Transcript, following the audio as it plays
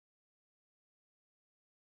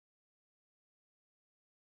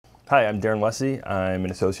Hi, I'm Darron Luesse. I'm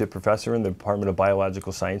an associate professor in the Department of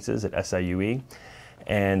Biological Sciences at SIUE,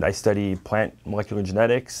 and I study plant molecular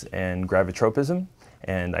genetics and gravitropism.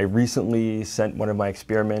 And I recently sent one of my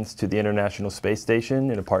experiments to the International Space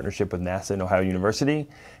Station in a partnership with NASA and Ohio University,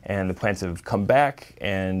 and the plants have come back,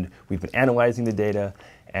 and we've been analyzing the data,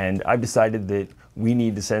 and I've decided that we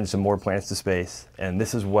need to send some more plants to space, and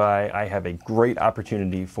this is why I have a great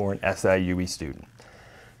opportunity for an SIUE student.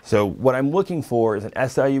 So what I'm looking for is an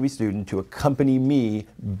SIUE student to accompany me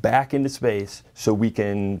back into space so we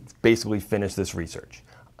can basically finish this research.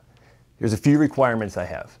 There's a few requirements I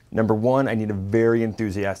have. Number one, I need a very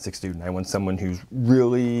enthusiastic student. I want someone who's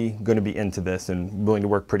really going to be into this and willing to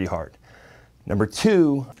work pretty hard. Number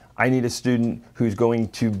two, I need a student who's going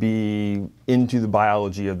to be into the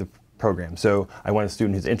biology of the program. So I want a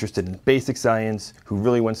student who's interested in basic science, who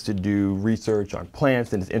really wants to do research on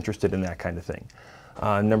plants and is interested in that kind of thing.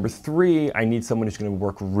 Number three, I need someone who's going to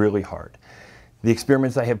work really hard. The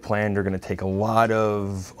experiments I have planned are going to take a lot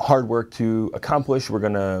of hard work to accomplish. We're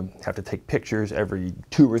going to have to take pictures every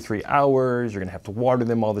 2 or 3 hours. You're going to have to water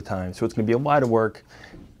them all the time. So it's going to be a lot of work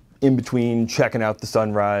in between checking out the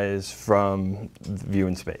sunrise from the view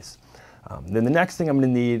in space. Then the next thing I'm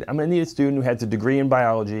going to need a student who has a degree in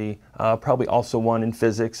biology, probably also one in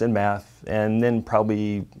physics and math, and then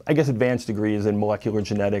probably, I guess, advanced degrees in molecular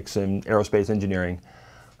genetics and aerospace engineering.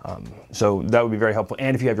 So that would be very helpful.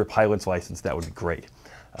 And if you have your pilot's license, that would be great.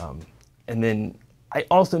 And then I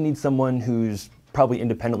also need someone who's probably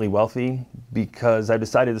independently wealthy, because I've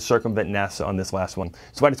decided to circumvent NASA on this last one.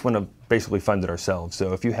 So I just want to basically fund it ourselves.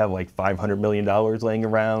 So if you have like $500 million laying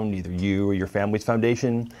around, either you or your family's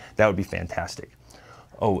foundation, that would be fantastic.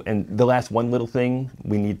 Oh, and the last one little thing,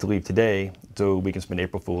 we need to leave today so we can spend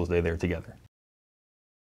April Fool's Day there together.